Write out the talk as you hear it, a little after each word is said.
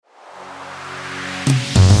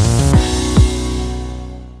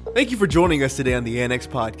Thank you for joining us today on the Annex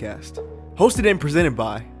Podcast, hosted and presented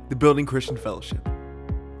by the Building Christian Fellowship.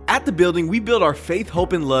 At the Building, we build our faith,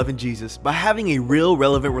 hope, and love in Jesus by having a real,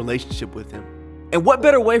 relevant relationship with Him. And what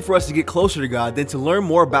better way for us to get closer to God than to learn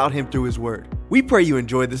more about Him through His Word? We pray you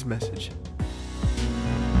enjoy this message.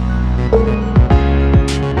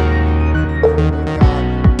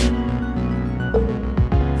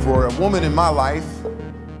 For a woman in my life,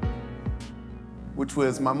 which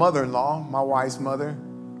was my mother-in-law, my wife's mother,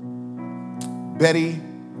 Betty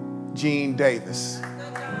Jean Davis.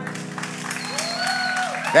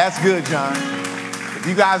 That's good, John. If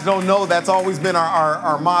you guys don't know, that's always been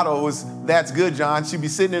our motto is, that's good, John. She'd be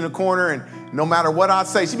sitting in the corner and no matter what I'd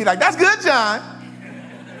say, she'd be like, that's good, John.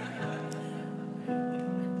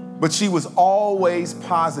 But she was always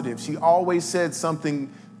positive. She always said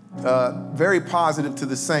something very positive to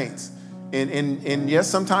the saints. And yes,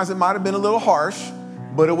 sometimes it might have been a little harsh,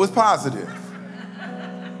 but it was positive.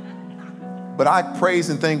 But I praise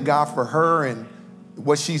and thank God for her and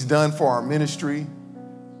what she's done for our ministry.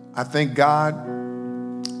 I thank God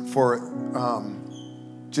for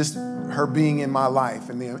just her being in my life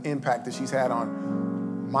and the impact that she's had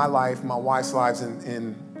on my life, my wife's lives,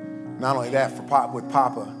 and not only that, with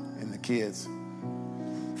Papa and the kids.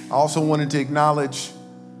 I also wanted to acknowledge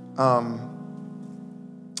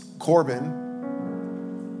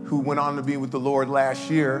Corbin, who went on to be with the Lord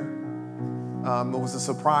last year. It was a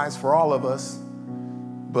surprise for all of us,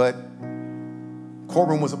 but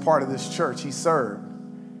Corbin was a part of this church. He served.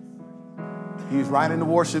 He was right in the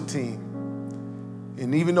worship team.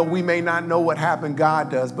 And even though we may not know what happened,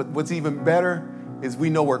 God does, but what's even better is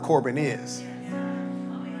we know where Corbin is.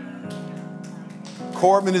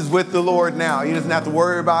 Corbin is with the Lord now. He doesn't have to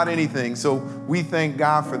worry about anything. So we thank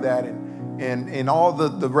God for that. And all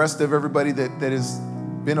the rest of everybody that has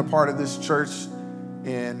been a part of this church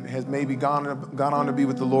and has maybe gone on to be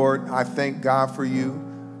with the Lord, I thank God for you.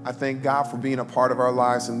 I thank God for being a part of our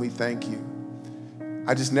lives, and we thank you.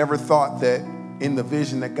 I just never thought that in the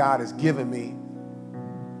vision that God has given me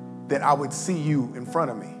that I would see you in front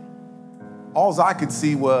of me. All I could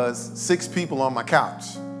see was 6 people on my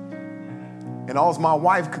couch. And all my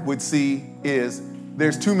wife would see is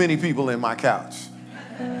there's too many people in my couch.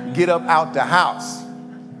 Get up out the house.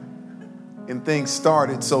 And things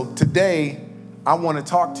started. So today, I want to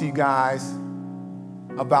talk to you guys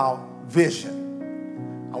about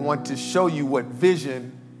vision. I want to show you what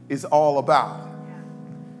vision is all about.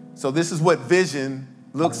 So this is what vision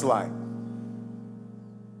looks like.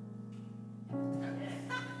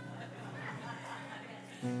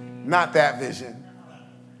 Not that vision.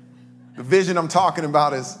 The vision I'm talking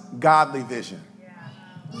about is godly vision.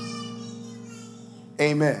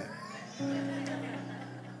 Amen.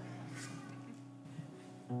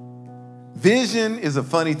 Vision is a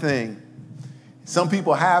funny thing. Some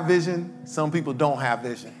people have vision, some people don't have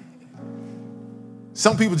vision.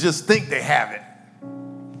 Some people just think they have it.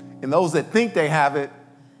 And those that think they have it,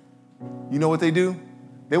 you know what they do?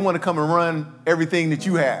 They want to come and run everything that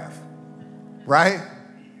you have, right?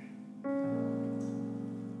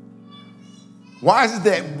 Why is it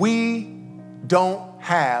that we don't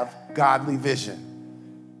have godly vision?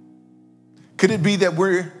 Could it be that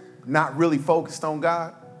we're not really focused on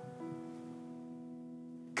God?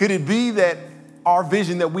 Could it be that our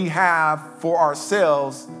vision that we have for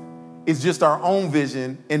ourselves is just our own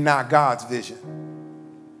vision and not God's vision?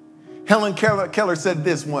 Helen Keller said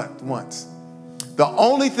this once. The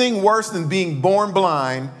only thing worse than being born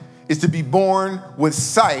blind is to be born with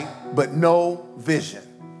sight but no vision.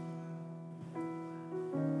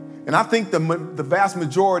 And I think the vast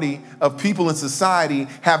majority of people in society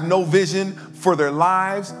have no vision for their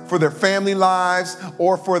lives, for their family lives,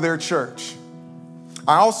 or for their church.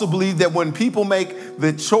 I also believe that when people make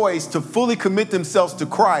the choice to fully commit themselves to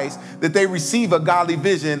Christ, that they receive a godly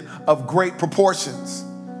vision of great proportions.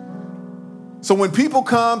 So when people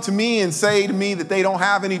come to me and say to me that they don't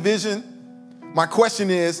have any vision, my question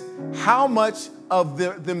is, how much of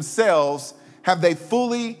themselves have they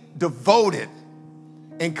fully devoted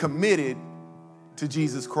and committed to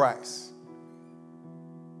Jesus Christ?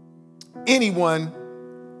 Anyone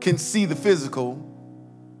can see the physical,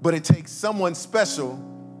 but it takes someone special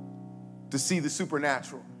to see the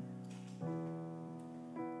supernatural.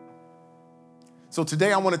 So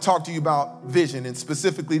today I want to talk to you about vision, and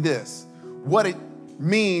specifically this, what it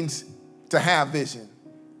means to have vision,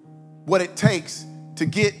 what it takes to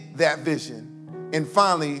get that vision, and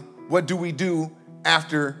finally, what do we do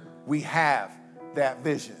after we have that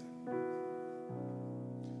vision?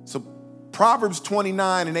 So Proverbs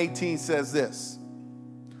 29:18 says this,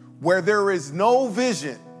 where there is no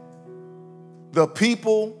vision, the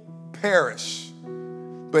people perish.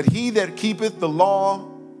 But he that keepeth the law,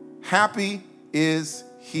 happy is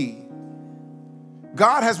he.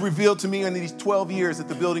 God has revealed to me in these 12 years at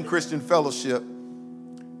the Building Christian Fellowship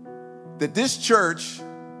that this church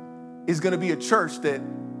is going to be a church that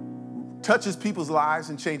touches people's lives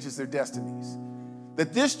and changes their destinies.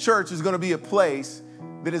 That this church is going to be a place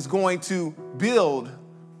that is going to build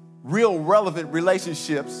real relevant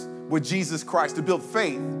relationships with Jesus Christ, to build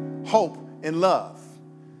faith, hope, and love.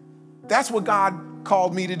 That's what God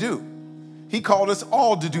called me to do. He called us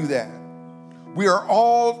all to do that. We are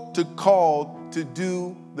all called to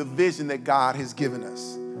do the vision that God has given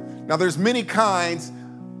us. Now, there's many kinds.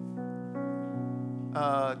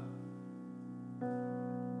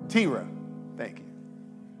 Tira, thank you.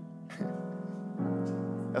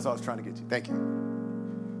 That's all I was trying to get you. Thank you.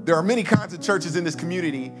 There are many kinds of churches in this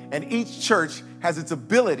community, and each church has its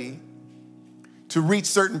ability to reach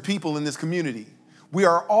certain people in this community. We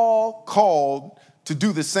are all called to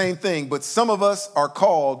do the same thing, but some of us are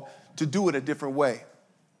called to do it a different way.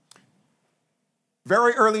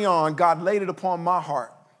 Very early on, God laid it upon my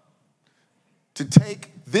heart to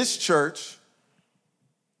take this church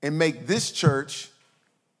and make this church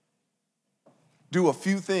do a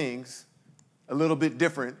few things a little bit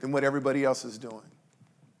different than what everybody else is doing.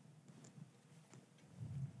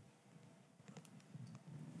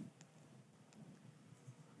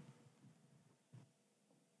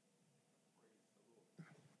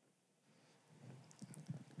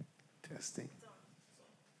 Testing.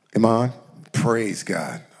 Am I on? Praise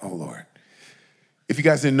God. Oh, Lord. If you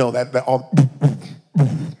guys didn't know that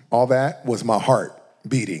all that was my heart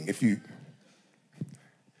beating.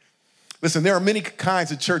 Listen, there are many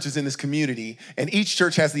kinds of churches in this community, and each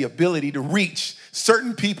church has the ability to reach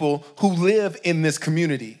certain people who live in this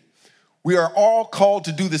community. We are all called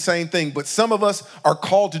to do the same thing, but some of us are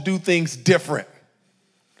called to do things different.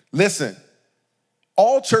 Listen,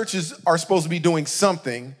 all churches are supposed to be doing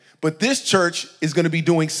something, but this church is going to be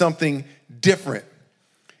doing something different.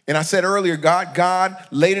 And I said earlier, God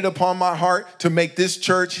laid it upon my heart to make this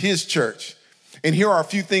church his church. And here are a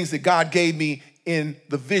few things that God gave me in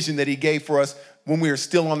the vision that he gave for us when we were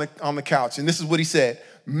still on the couch. And this is what he said: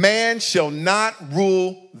 man shall not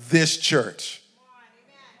rule this church.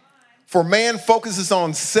 For man focuses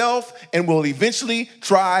on self and will eventually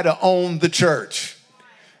try to own the church.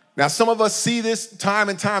 Now, some of us see this time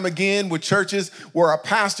and time again with churches where a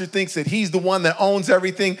pastor thinks that he's the one that owns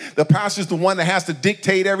everything. The pastor's the one that has to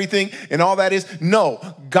dictate everything and all that is. No,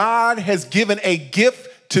 God has given a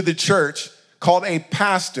gift to the church called a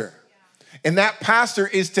pastor. And that pastor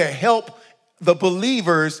is to help the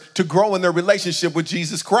believers to grow in their relationship with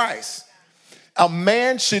Jesus Christ. A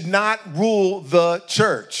man should not rule the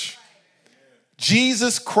church.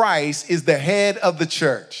 Jesus Christ is the head of the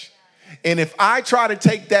church. And if I try to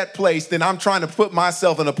take that place, then I'm trying to put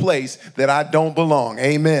myself in a place that I don't belong.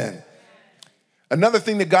 Amen. Another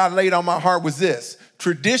thing that God laid on my heart was this: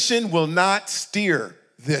 tradition will not steer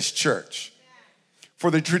this church.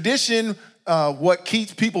 For the tradition,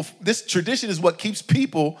 this tradition is what keeps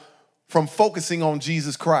people from focusing on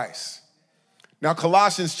Jesus Christ. Now,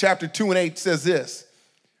 Colossians chapter 2:8 says this: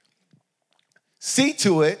 see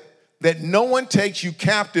to it that no one takes you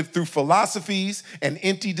captive through philosophies and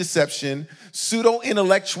empty deception,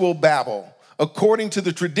 pseudo-intellectual babble, according to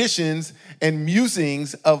the traditions and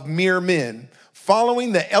musings of mere men,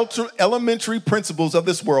 following the elementary principles of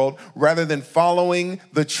this world rather than following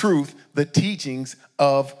the truth, the teachings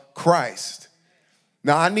of Christ.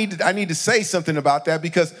 Now, I need to say something about that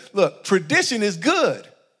because, look, tradition is good.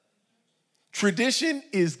 Tradition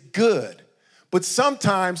is good. But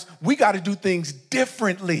sometimes we got to do things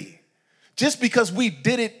differently. Just because we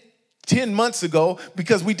did it 10 months ago,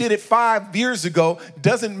 because we did it 5 years ago,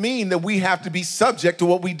 doesn't mean that we have to be subject to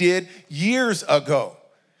what we did years ago.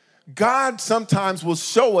 God sometimes will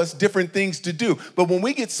show us different things to do. But when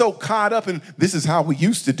we get so caught up in, this is how we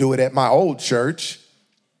used to do it at my old church.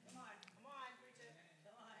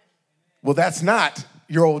 Well, that's not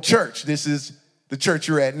your old church. This is the church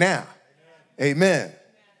you're at now. Amen.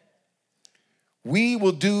 We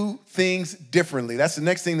will do things differently. That's the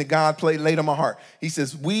next thing that God laid on my heart. He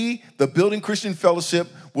says, we, the Building Christian Fellowship,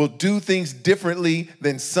 will do things differently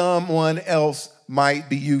than someone else might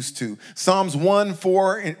be used to. Psalms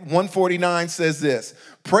 149 says this: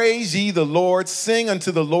 praise ye the Lord, sing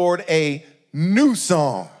unto the Lord a new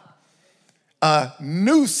song. A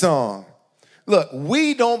new song. Look,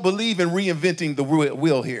 we don't believe in reinventing the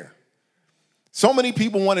wheel here. So many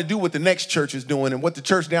people want to do what the next church is doing and what the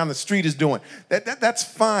church down the street is doing. That's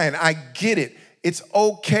fine. I get it. It's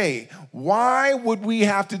okay. Why would we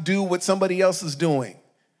have to do what somebody else is doing?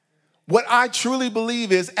 What I truly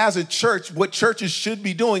believe is, as a church, what churches should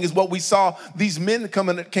be doing is what we saw these men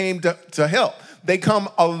came to help. They come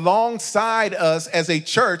alongside us as a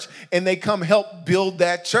church, and they come help build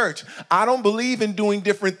that church. I don't believe in doing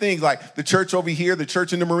different things like the church over here, the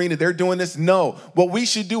church in the marina, they're doing this. No. What we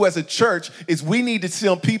should do as a church is we need to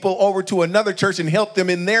send people over to another church and help them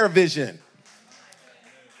in their vision.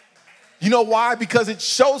 You know why? Because it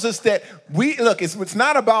shows us that it's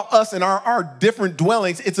not about us and our different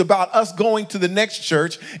dwellings. It's about us going to the next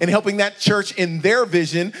church and helping that church in their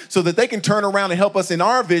vision so that they can turn around and help us in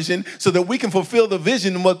our vision so that we can fulfill the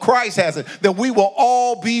vision and what Christ has, that we will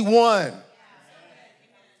all be one.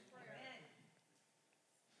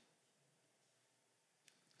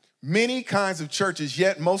 Many kinds of churches,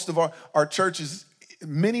 yet most of our churches,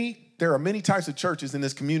 there are many types of churches in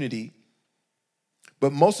this community.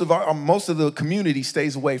 But most of the community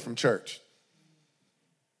stays away from church.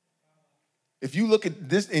 If you look at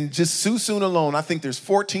this in just Suisun alone, I think there's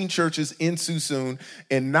 14 churches in Suisun,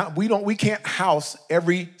 and we can't house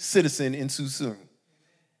every citizen in Suisun.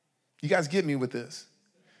 You guys get me with this?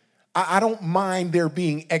 I don't mind there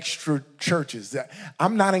being extra churches.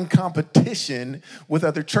 I'm not in competition with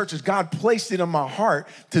other churches. God placed it in my heart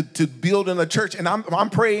to build in a church. And I'm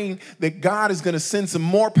praying that God is going to send some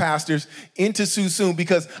more pastors into Suisun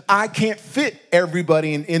because I can't fit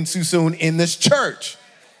everybody in Suisun in this church.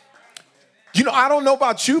 You know, I don't know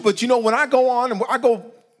about you, but you know, when I go on and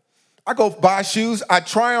I go buy shoes, I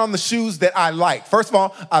try on the shoes that I like. First of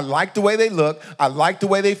all, I like the way they look. I like the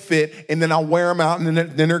way they fit, and then I'll wear them out, and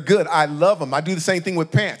then they're good. I love them. I do the same thing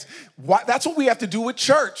with pants. That's what we have to do with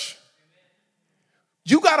church.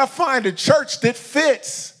 You got to find a church that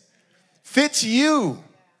fits you.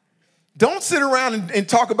 Don't sit around and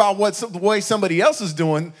talk about the way somebody else is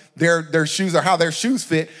doing their shoes or how their shoes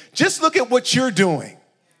fit. Just look at what you're doing.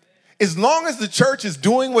 As long as the church is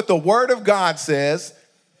doing what the Word of God says,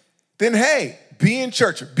 then hey, be in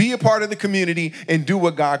church, be a part of the community, and do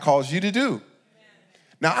what God calls you to do.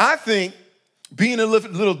 Now, I think being a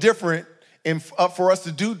little different and for us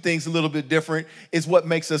to do things a little bit different is what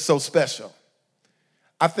makes us so special.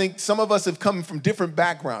 I think some of us have come from different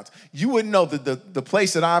backgrounds. You wouldn't know that the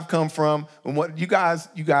place that I've come from, and what you guys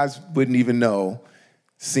wouldn't even know,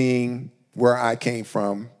 seeing where I came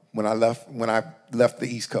from when I left the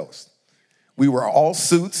East Coast. We were all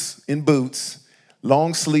suits and boots,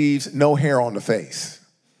 long sleeves, no hair on the face,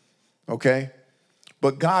 okay?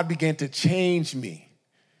 But God began to change me.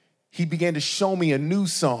 He began to show me a new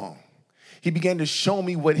song. He began to show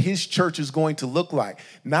me what his church is going to look like.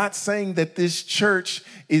 Not saying that this church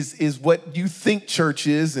is what you think church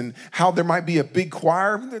is and how there might be a big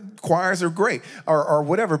choir. Choirs are great or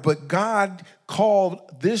whatever, but God called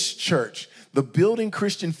this church, the Building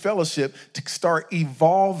Christian Fellowship, to start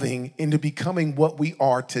evolving into becoming what we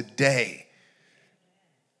are today.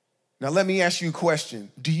 Now, let me ask you a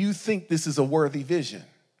question. Do you think this is a worthy vision?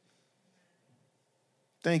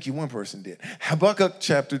 Thank you. One person did. Habakkuk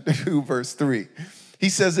chapter 2, verse 3. He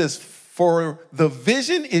says this, "For the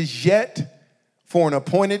vision is yet for an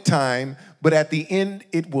appointed time, but at the end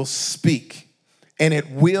it will speak, and it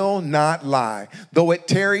will not lie. Though it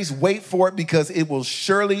tarries, wait for it, because it will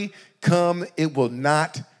surely come. It will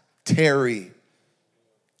not tarry."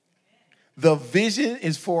 The vision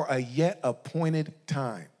is for a yet appointed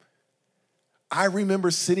time. I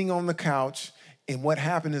remember sitting on the couch, and what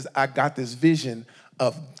happened is I got this vision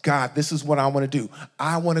of, God, this is what I want to do.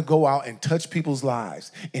 I want to go out and touch people's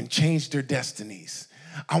lives and change their destinies.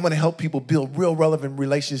 I want to help people build real relevant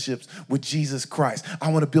relationships with Jesus Christ. I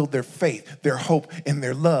want to build their faith, their hope, and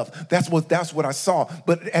their love. That's what I saw.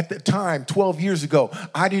 But at the time, 12 years ago,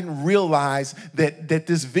 I didn't realize that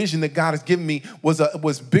this vision that God has given me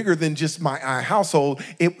was bigger than just my household.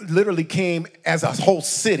 It literally came as a whole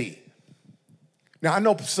city. Now, I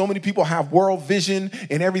know so many people have world vision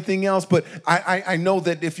and everything else, but I know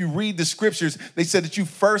that if you read the scriptures, they said that you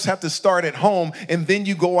first have to start at home and then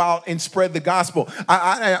you go out and spread the gospel.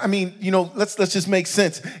 I mean, you know, let's just make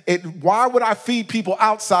sense. Why would I feed people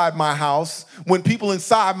outside my house when people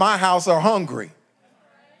inside my house are hungry?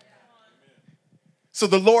 So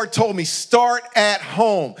the Lord told me, start at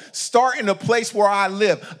home. Start in a place where I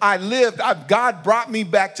live. God brought me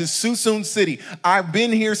back to Suisun City. I've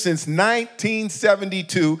been here since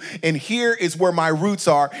 1972, and here is where my roots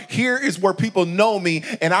are. Here is where people know me,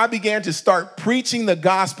 and I began to start preaching the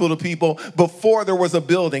gospel to people before there was a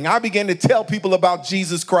building. I began to tell people about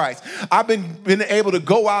Jesus Christ. I've been able to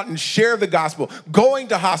go out and share the gospel, going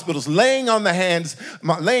to hospitals, laying hands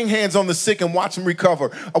on the sick and watch them recover.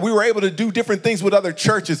 We were able to do different things with other other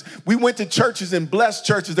churches. We went to churches and blessed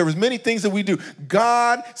churches. There was many things that we do.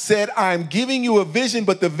 God said, I'm giving you a vision,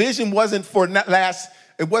 but the vision wasn't for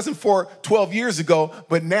it wasn't for 12 years ago,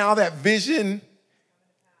 but now that vision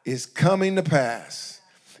is coming to pass.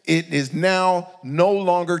 It is now no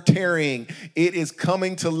longer tarrying. It is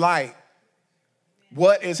coming to light.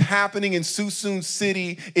 What is happening in Suisun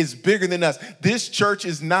City is bigger than us. This church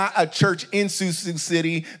is not a church in Suisun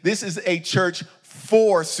City. This is a church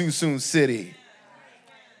for Suisun City.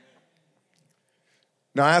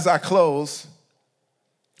 Now, as I close,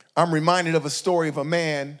 I'm reminded of a story of a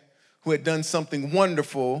man who had done something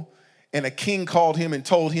wonderful, and a king called him and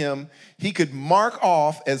told him he could mark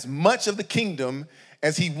off as much of the kingdom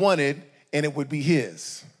as he wanted, and it would be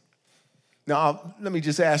his. Now, let me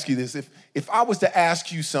just ask you this. If I was to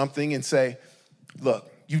ask you something and say,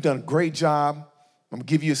 look, you've done a great job, I'm gonna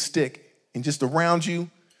give you a stick, and just around you,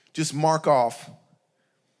 just mark off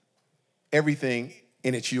everything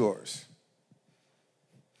and it's yours.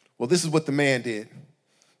 Well, this is what the man did.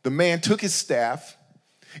 The man took his staff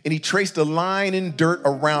and he traced a line in dirt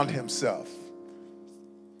around himself.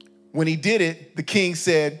 When he did it, the king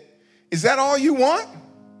said, is that all you want?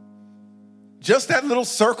 Just that little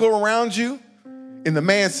circle around you? And the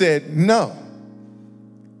man said, no.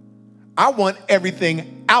 I want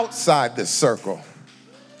everything outside this circle.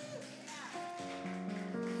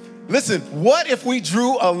 Listen, what if we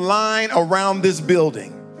drew a line around this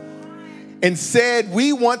building and said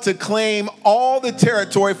we want to claim all the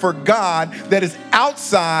territory for God that is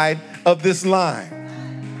outside of this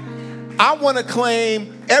line? I want to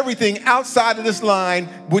claim everything outside of this line,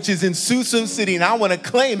 which is in Suisun City, and I want to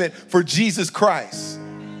claim it for Jesus Christ.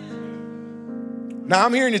 Now,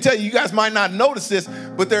 I'm here to tell you, you guys might not notice this,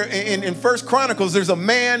 but there in 1 Chronicles, there's a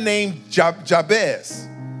man named Jabez.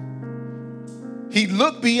 He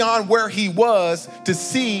looked beyond where he was to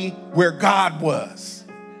see where God was.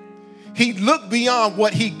 He looked beyond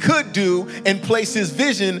what he could do and place his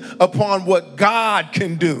vision upon what God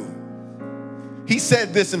can do. He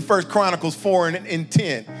said this in 1 Chronicles 4 and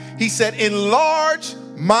 10. He said, enlarge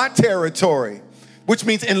my territory, which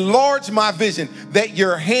means enlarge my vision, that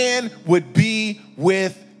your hand would be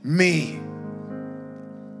with me.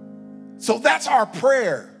 So that's our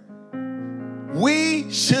prayer.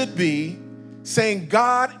 We should be saying,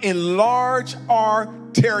 God, enlarge our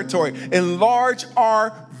territory, enlarge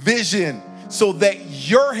our vision so that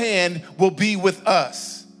your hand will be with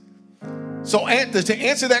us. So to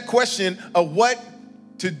answer that question of what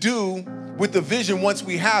to do with the vision once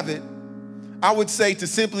we have it, I would say to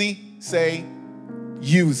simply say,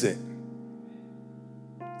 use it.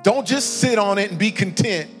 Don't just sit on it and be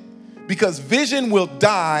content, because vision will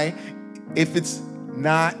die if it's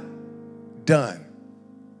not done.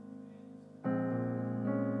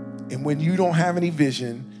 And when you don't have any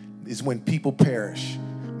vision is when people perish.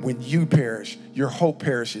 When you perish, your hope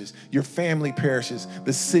perishes, your family perishes,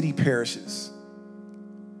 the city perishes.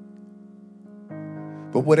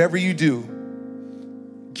 But whatever you do,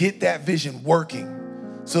 get that vision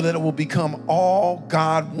working so that it will become all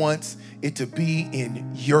God wants it to be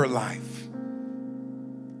in your life.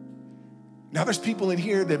 Now, there's people in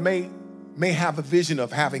here that may have a vision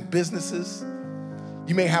of having businesses.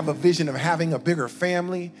 You may have a vision of having a bigger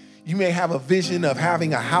family. You may have a vision of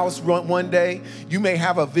having a house one day. You may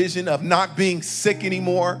have a vision of not being sick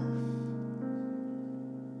anymore.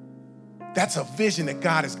 That's a vision that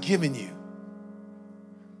God has given you.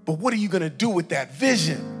 But what are you going to do with that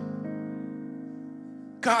vision?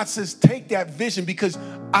 God says, take that vision because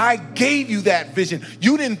I gave you that vision.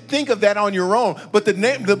 You didn't think of that on your own. But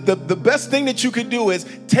the best thing that you could do is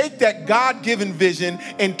take that God-given vision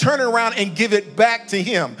and turn it around and give it back to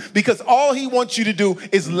him. Because all he wants you to do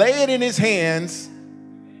is lay it in his hands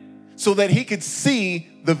so that he could see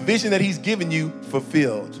the vision that he's given you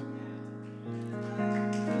fulfilled.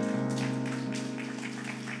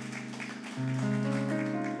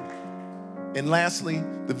 And lastly,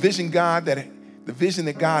 the vision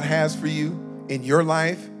that God has for you in your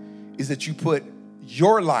life is that you put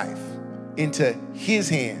your life into his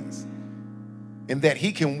hands and that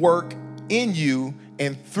he can work in you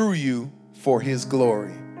and through you for his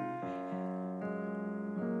glory.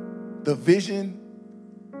 The vision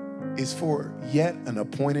is for yet an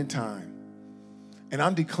appointed time. And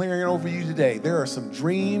I'm declaring over you today, there are some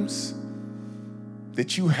dreams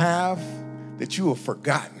that you have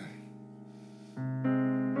forgotten.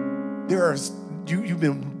 You've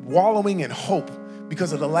been wallowing in hope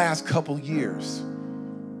because of the last couple years.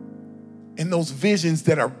 and those visions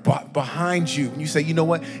that are behind you. And you say, you know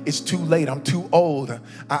what? It's too late. I'm too old.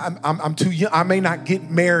 I'm too young. I may not get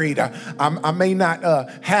married. I may not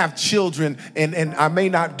have children, and I may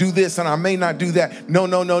not do this and I may not do that. No.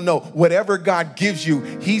 Whatever God gives you,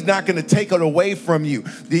 he's not going to take it away from you.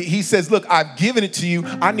 He says, look, I've given it to you.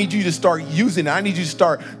 I need you to start using it. I need you to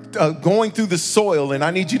start going through the soil, and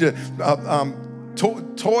I need you to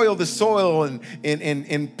toil the soil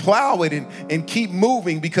and plow it and keep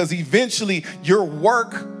moving, because eventually your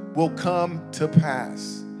work will come to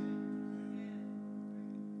pass.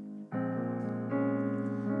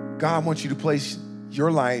 God wants you to place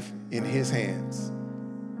your life in his hands.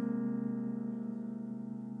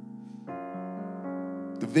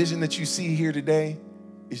 The vision that you see here today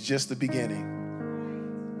is just the beginning.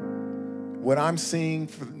 What I'm seeing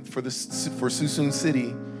for Suisun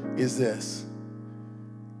City is this: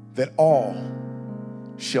 that all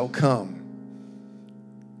shall come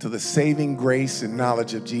to the saving grace and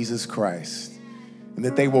knowledge of Jesus Christ, and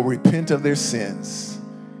that they will repent of their sins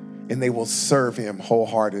and they will serve him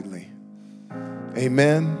wholeheartedly.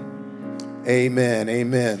 Amen. Amen.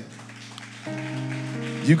 Amen.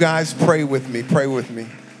 You guys pray with me. Pray with me.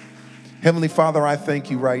 Heavenly Father, I thank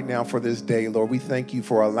you right now for this day, Lord. We thank you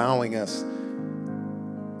for allowing us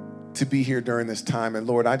to be here during this time. And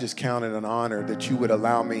Lord, I just count it an honor that you would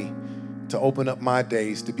allow me to open up my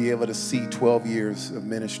days to be able to see 12 years of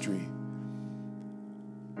ministry.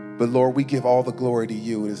 But Lord, we give all the glory to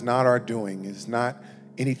you. It is not our doing. It is not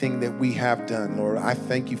anything that we have done, Lord. I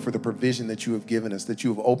thank you for the provision that you have given us, that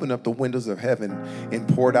you have opened up the windows of heaven and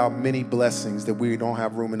poured out many blessings that we don't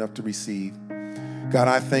have room enough to receive. God,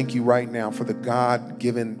 I thank you right now for the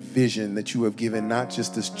God-given vision that you have given, not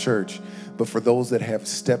just this church, but for those that have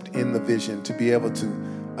stepped in the vision to be able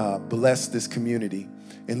to bless this community.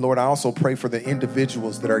 And Lord, I also pray for the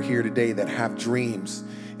individuals that are here today that have dreams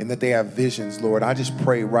and that they have visions, Lord. I just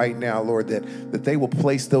pray right now, Lord, that they will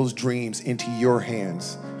place those dreams into your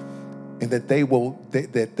hands, and that they will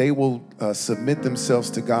submit themselves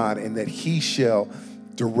to God, and that he shall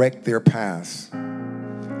direct their paths.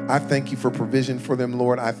 I thank you for provision for them,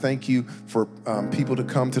 Lord. I thank you for people to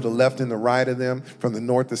come to the left and the right of them, from the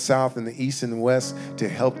north, the south, and the east and the west, to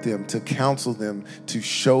help them, to counsel them, to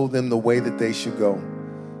show them the way that they should go.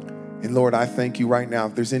 And Lord, I thank you right now,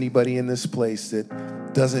 if there's anybody in this place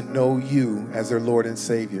that doesn't know you as their Lord and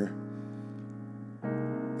Savior,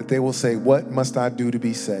 that they will say, what must I do to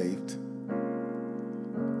be saved?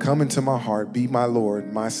 Come into my heart, be my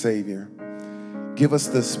Lord, my Savior. Give us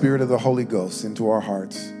the Spirit of the Holy Ghost into our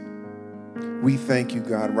hearts. We thank you,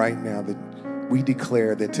 God, right now that we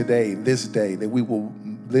declare that today, this day, that we will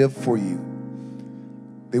live for you.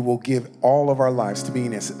 That we'll give all of our lives to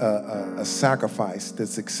being a sacrifice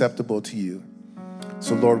that's acceptable to you.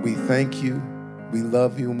 So, Lord, we thank you, we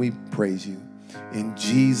love you, and we praise you. In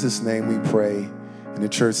Jesus' name we pray. And the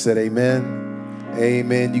church said amen.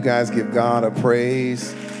 Amen. You guys give God a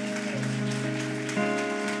praise.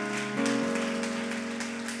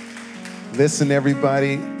 Listen,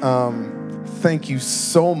 everybody, thank you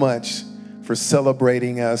so much for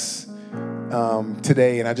celebrating us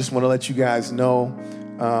today. And I just want to let you guys know,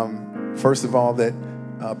 first of all, that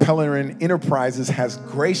Pellerin Enterprises has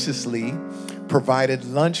graciously provided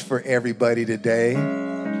lunch for everybody today.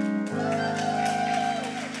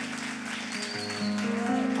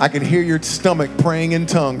 I can hear your stomach praying in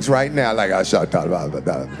tongues right now, like I shot.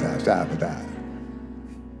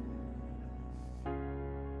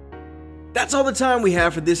 That's all the time we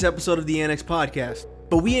have for this episode of the Annex Podcast.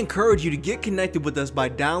 But we encourage you to get connected with us by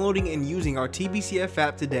downloading and using our TBCF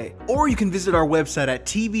app today. Or you can visit our website at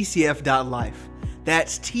tbcf.life.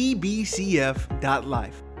 That's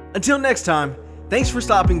tbcf.life. Until next time, thanks for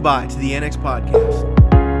stopping by to the Annex Podcast.